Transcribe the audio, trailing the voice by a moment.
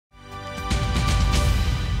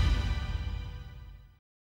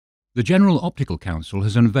The General Optical Council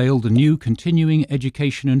has unveiled a new continuing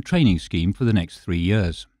education and training scheme for the next 3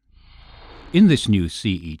 years. In this new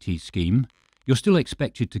CET scheme, you're still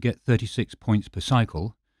expected to get 36 points per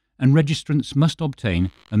cycle, and registrants must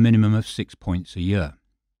obtain a minimum of 6 points a year.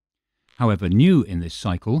 However, new in this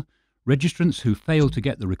cycle, registrants who fail to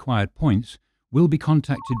get the required points will be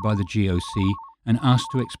contacted by the GOC and asked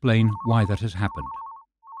to explain why that has happened.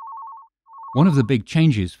 One of the big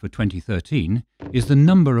changes for 2013 is the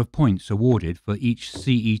number of points awarded for each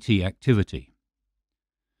CET activity.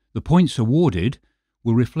 The points awarded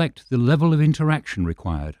will reflect the level of interaction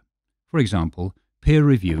required. For example, peer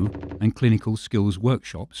review and clinical skills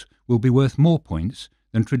workshops will be worth more points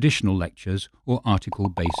than traditional lectures or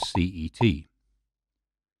article-based CET.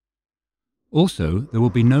 Also, there will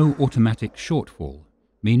be no automatic shortfall,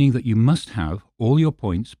 meaning that you must have all your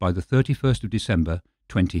points by the 31st of December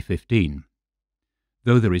 2015.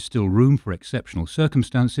 Though there is still room for exceptional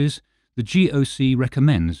circumstances, the GOC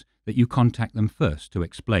recommends that you contact them first to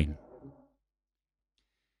explain.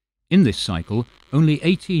 In this cycle, only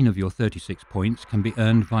 18 of your 36 points can be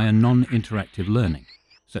earned via non-interactive learning,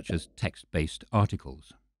 such as text-based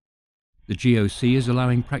articles. The GOC is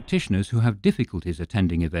allowing practitioners who have difficulties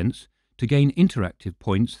attending events to gain interactive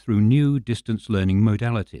points through new distance learning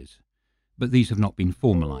modalities, but these have not been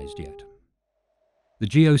formalised yet. The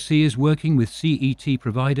GOC is working with CET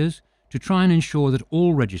providers to try and ensure that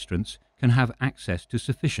all registrants can have access to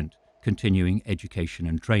sufficient continuing education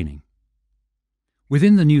and training.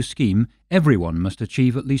 Within the new scheme, everyone must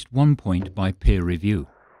achieve at least 1 point by peer review.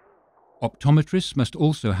 Optometrists must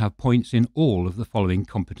also have points in all of the following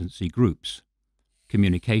competency groups: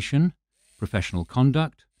 communication, professional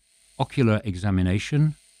conduct, ocular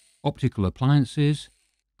examination, optical appliances,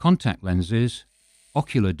 contact lenses,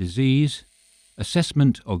 ocular disease,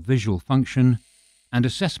 assessment of visual function, and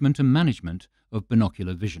assessment and management of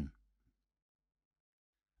binocular vision.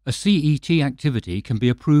 A CET activity can be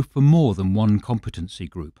approved for more than one competency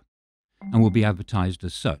group and will be advertised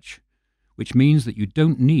as such, which means that you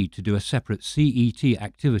don't need to do a separate CET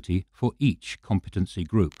activity for each competency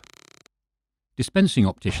group. Dispensing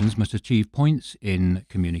opticians must achieve points in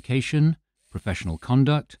communication, professional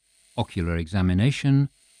conduct, ocular examination,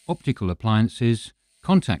 optical appliances,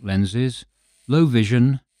 contact lenses, low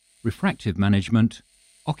vision, refractive management,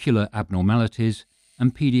 ocular abnormalities,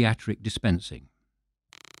 and pediatric dispensing.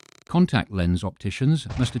 Contact lens opticians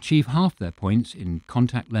must achieve half their points in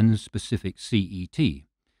contact lens-specific CET,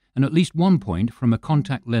 and at least 1 point from a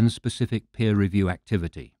contact lens-specific peer review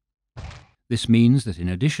activity. This means that in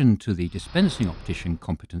addition to the dispensing optician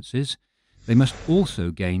competencies, they must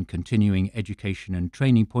also gain continuing education and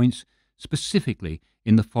training points specifically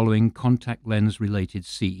in the following contact lens-related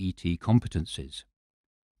CET competencies: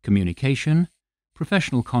 communication,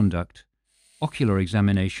 professional conduct, ocular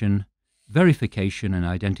examination, verification and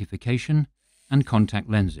identification, and contact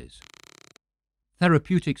lenses.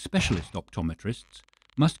 Therapeutic specialist optometrists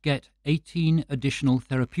must get 18 additional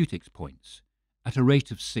therapeutics points at a rate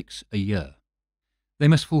of 6 a year. They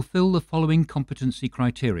must fulfill the following competency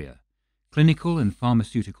criteria: clinical and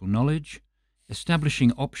pharmaceutical knowledge,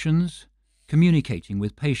 establishing options, communicating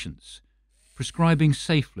with patients, prescribing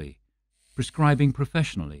safely, prescribing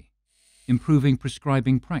professionally, improving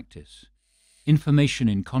prescribing practice, information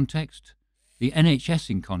in context, the NHS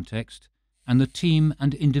in context, and the team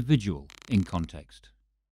and individual in context.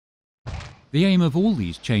 The aim of all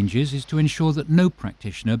these changes is to ensure that no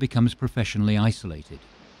practitioner becomes professionally isolated.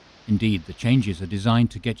 Indeed, the changes are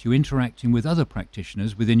designed to get you interacting with other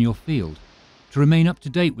practitioners within your field, to remain up to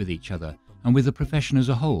date with each other and with the profession as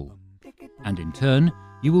a whole. And in turn,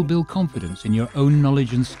 you will build confidence in your own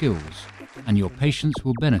knowledge and skills, and your patients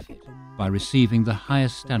will benefit by receiving the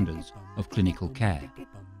highest standards of clinical care.